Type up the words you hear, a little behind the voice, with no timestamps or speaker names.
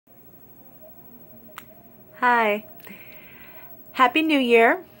Hi. Happy New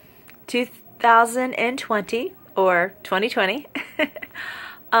Year, 2020 or 2020.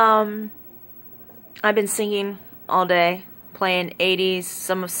 I've been singing all day, playing 80s,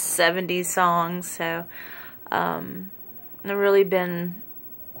 some of 70s songs, so I've really been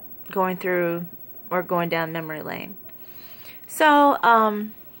going through or going down memory lane. So I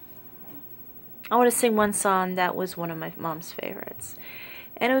want to sing one song that was one of my mom's favorites,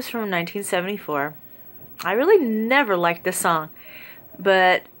 and it was from 1974. I really never liked this song,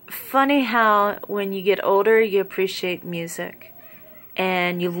 but funny how when you get older you appreciate music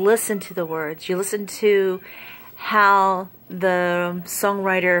and you listen to the words, you listen to how the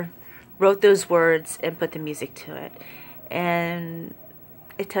songwriter wrote those words and put the music to it, and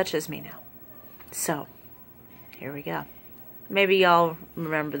it touches me now. So here we go. Maybe y'all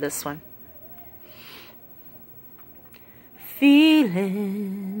remember this one.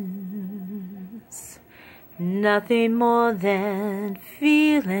 Feelings, nothing more than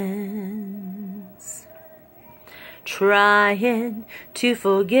feelings, trying to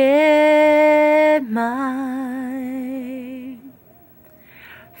forget my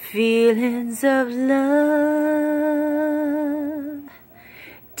feelings of love,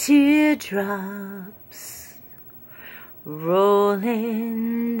 teardrops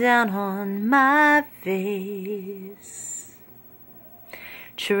rolling down on my face,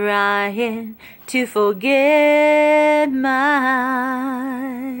 trying to forget my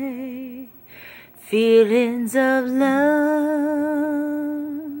feelings of love.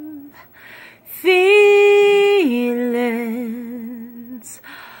 Feelings,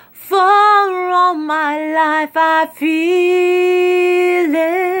 for all my life I feel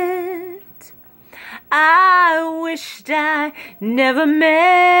it. I wished I never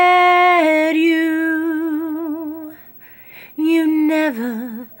met you. You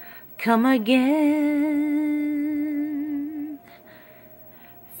never come again.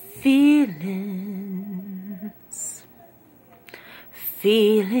 Feelings,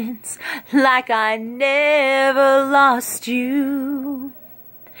 feelings like I never lost you,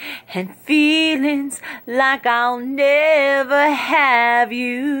 and feelings like I'll never have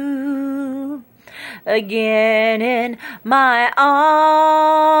you again in my arms.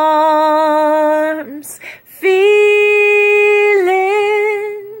 Feelings,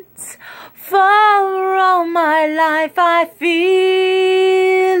 for all my life I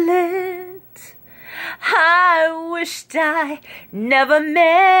feel it. I wished I never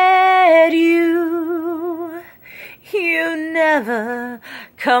met you. You never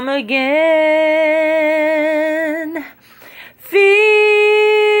come again. Feelings,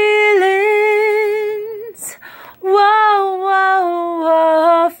 whoa, whoa,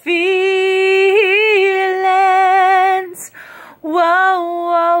 whoa, feelings, whoa,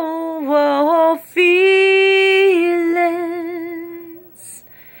 whoa, whoa, feelings,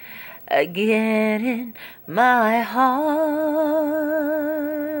 again in my heart.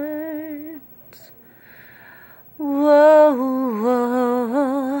 Whoa,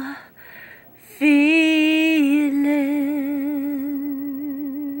 whoa, feelings.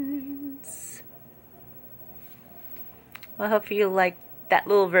 I hope you like that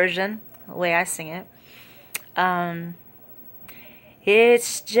little version, the way I sing it.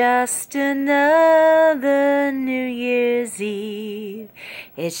 It's just another New Year's Eve.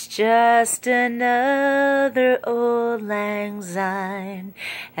 It's just another Auld Lang Syne.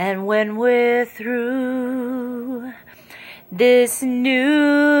 And when we're through this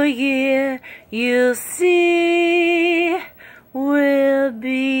new year, you'll see we'll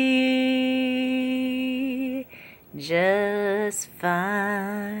be just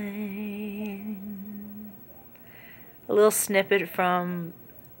fine. A little snippet from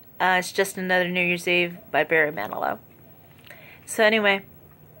It's Just Another New Year's Eve by Barry Manilow. So anyway,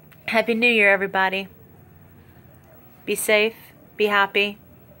 Happy New Year, everybody. Be safe, be happy,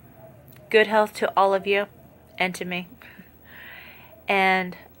 good health to all of you and to me.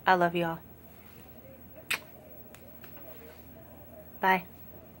 And I love you all. Bye.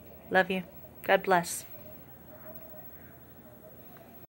 Love you. God bless.